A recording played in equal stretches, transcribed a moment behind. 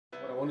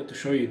wanted to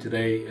show you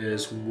today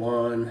is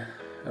one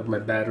of my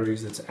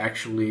batteries that's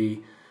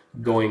actually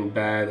going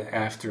bad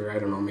after, I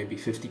don't know, maybe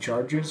 50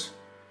 charges.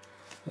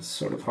 It's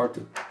sort of hard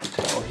to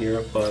tell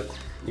here, but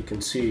you can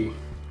see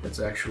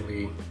it's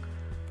actually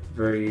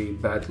very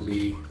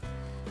badly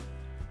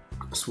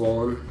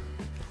swollen.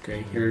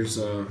 Okay, here's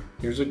a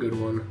good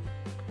one.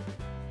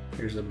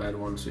 Here's a bad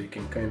one, so you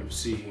can kind of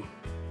see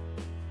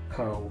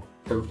how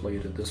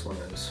inflated this one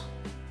is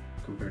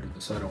compared to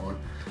this other one.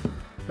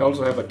 I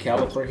also have a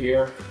caliper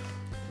here,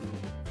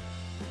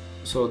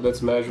 so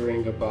that's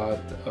measuring about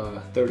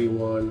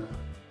 31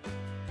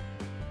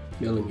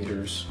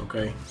 millimeters.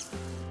 Okay,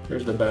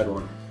 here's the bad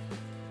one.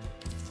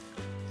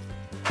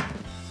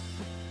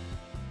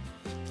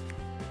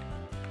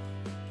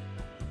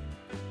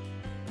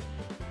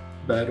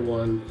 Bad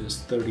one is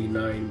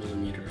 39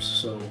 millimeters,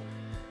 so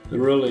it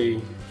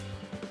really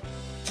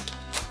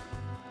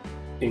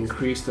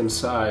increased in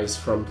size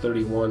from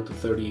 31 to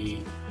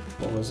 30,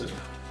 what was it?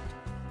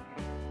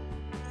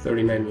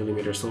 39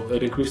 millimeters, so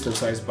it increased in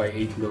size by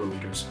 8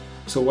 millimeters.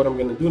 So what I'm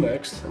going to do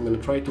next, I'm going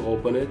to try to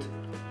open it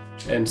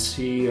and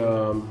see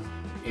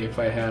if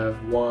I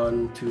have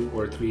 1, 2,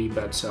 or 3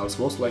 bad cells.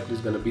 Most likely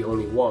it's going to be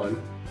only one,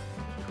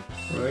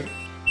 right?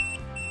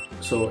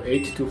 So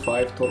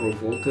 825 total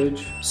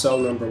voltage. Cell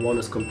number 1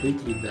 is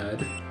completely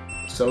dead.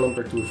 Cell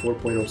number 2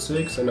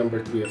 4.06 and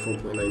number 3 at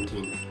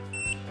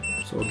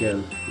 4.19. So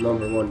again,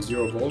 number 1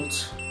 0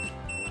 volts,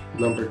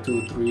 number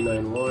 2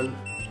 391,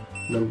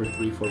 number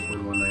 3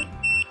 4.19.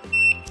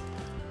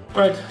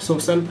 Alright, so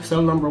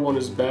cell number 1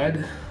 is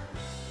bad.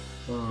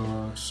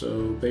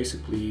 So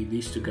basically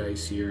these two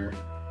guys here,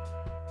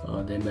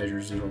 they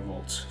measure 0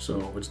 volts.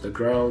 So it's the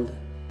ground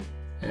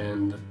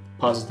and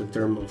positive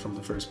terminal from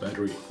the first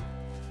battery.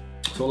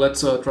 So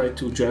let's try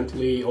to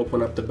gently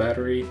open up the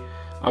battery.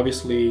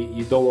 Obviously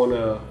you don't want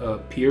to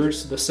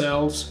pierce the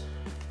cells,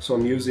 so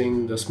I'm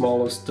using the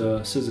smallest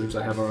scissors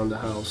I have around the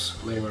house,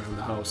 laying around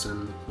the house,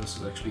 and this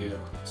is actually a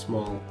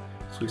small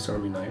Swiss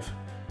Army knife.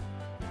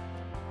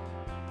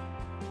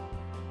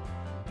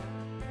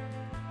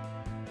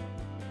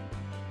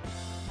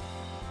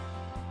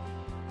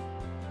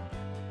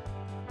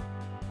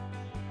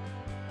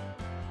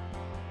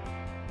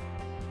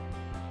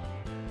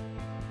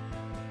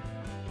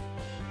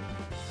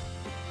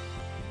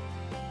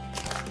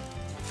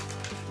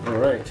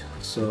 Alright,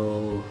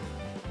 so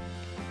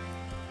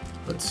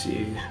let's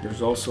see,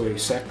 there's also a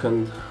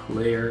second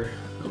layer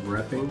of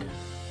wrapping.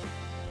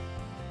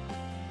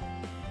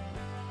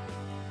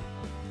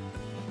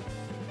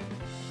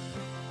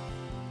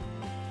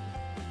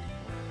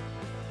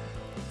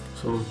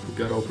 So you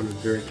gotta open it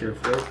very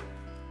carefully.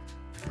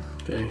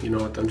 Okay, you know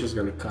what, I'm just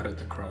gonna cut it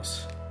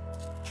across.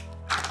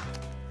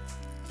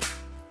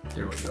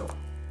 There we go.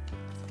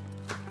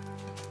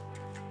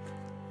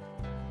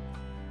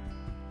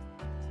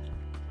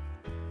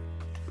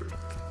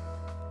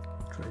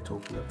 Try to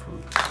open it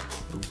from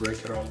and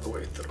break it all the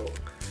way through.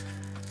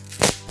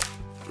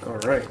 All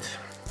right.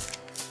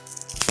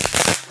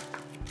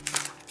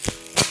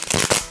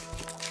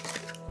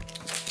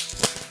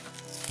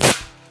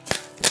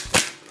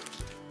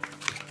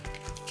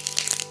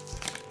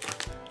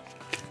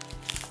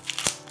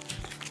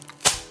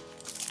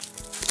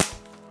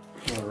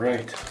 All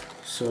right.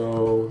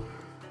 So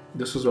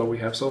this is what we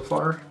have so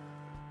far.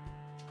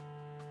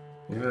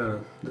 Yeah,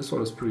 this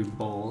one is pretty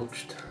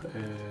bulged,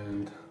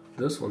 and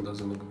this one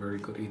doesn't look very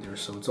good either,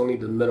 so it's only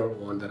the middle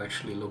one that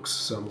actually looks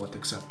somewhat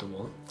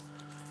acceptable.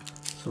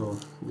 So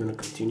I'm going to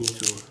continue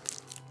to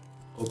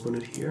open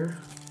it here.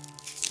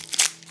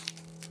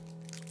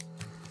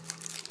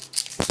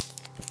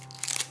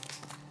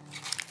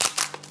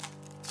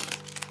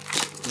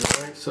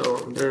 Alright, so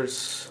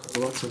there's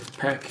lots of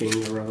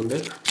packing around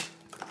it.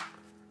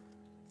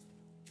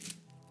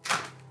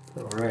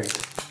 Alright,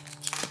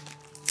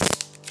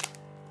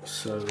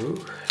 so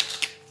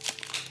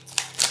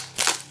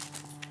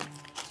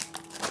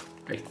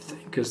I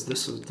think because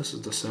this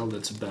is the cell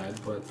that's bad,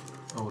 but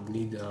I would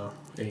need a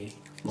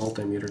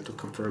multimeter to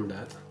confirm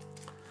that.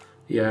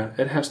 Yeah,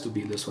 it has to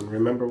be this one.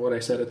 Remember what I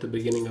said at the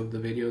beginning of the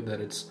video,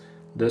 that it's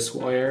this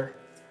wire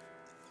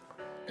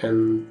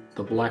and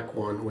the black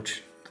one,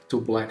 which the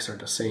two blacks are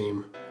the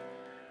same.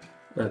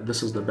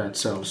 This is the bad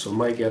cell. So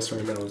my guess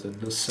right now is that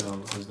this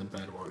cell is the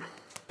bad one.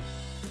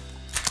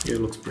 It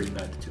looks pretty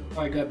bad too.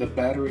 I got the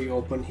battery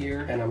open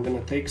here, and I'm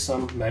gonna take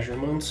some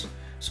measurements.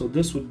 So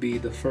this would be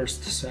the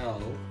first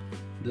cell,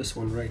 this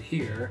one right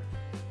here,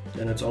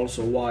 and it's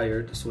also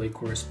wired, so it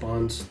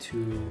corresponds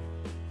to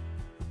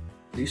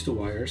these two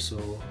wires.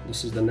 So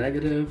this is the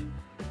negative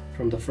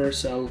from the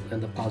first cell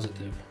and the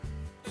positive.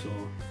 So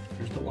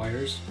here's the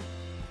wires.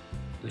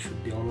 They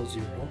should be almost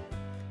 0.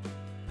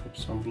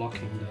 Oops, I'm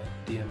blocking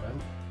the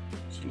DMM.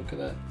 So look at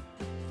that.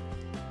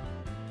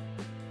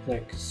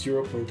 Like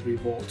 0.3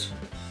 volts.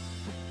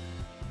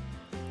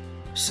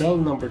 Cell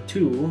number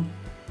 2,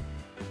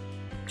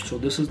 so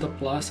this is the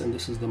plus and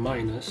this is the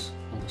minus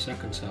on the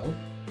second cell,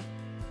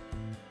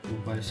 and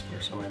vice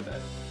versa, my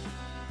bad.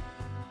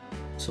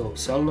 So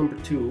cell number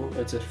 2,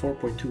 it's at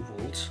 4.2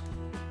 volts.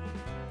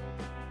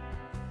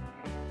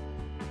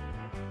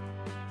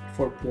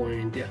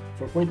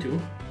 4.2.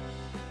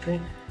 Okay,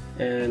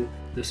 and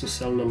this is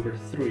cell number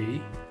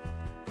 3.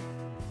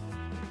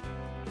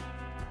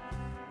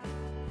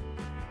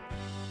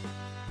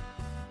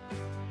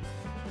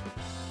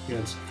 Yeah,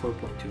 it's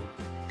 4.2.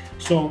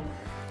 So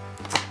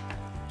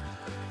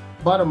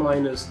bottom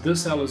line is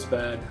this cell is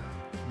bad,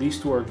 these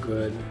two are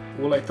good.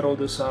 Will I throw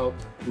this out?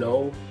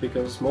 No,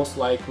 because most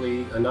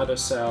likely another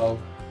cell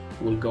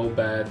will go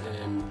bad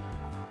in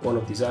one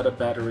of these other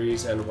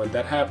batteries, and when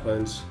that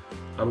happens,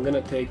 I'm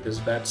gonna take this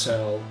bad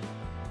cell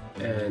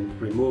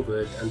and remove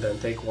it, and then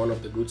take one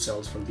of the good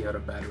cells from the other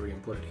battery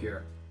and put it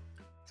here.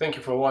 Thank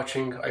you for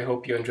watching. I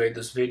hope you enjoyed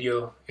this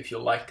video. If you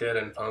liked it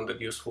and found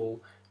it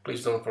useful,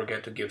 please don't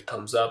forget to give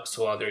thumbs up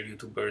so other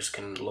YouTubers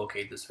can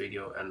locate this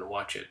video and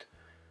watch it.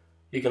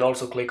 You can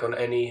also click on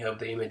any of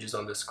the images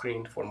on the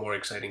screen for more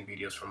exciting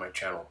videos from my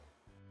channel.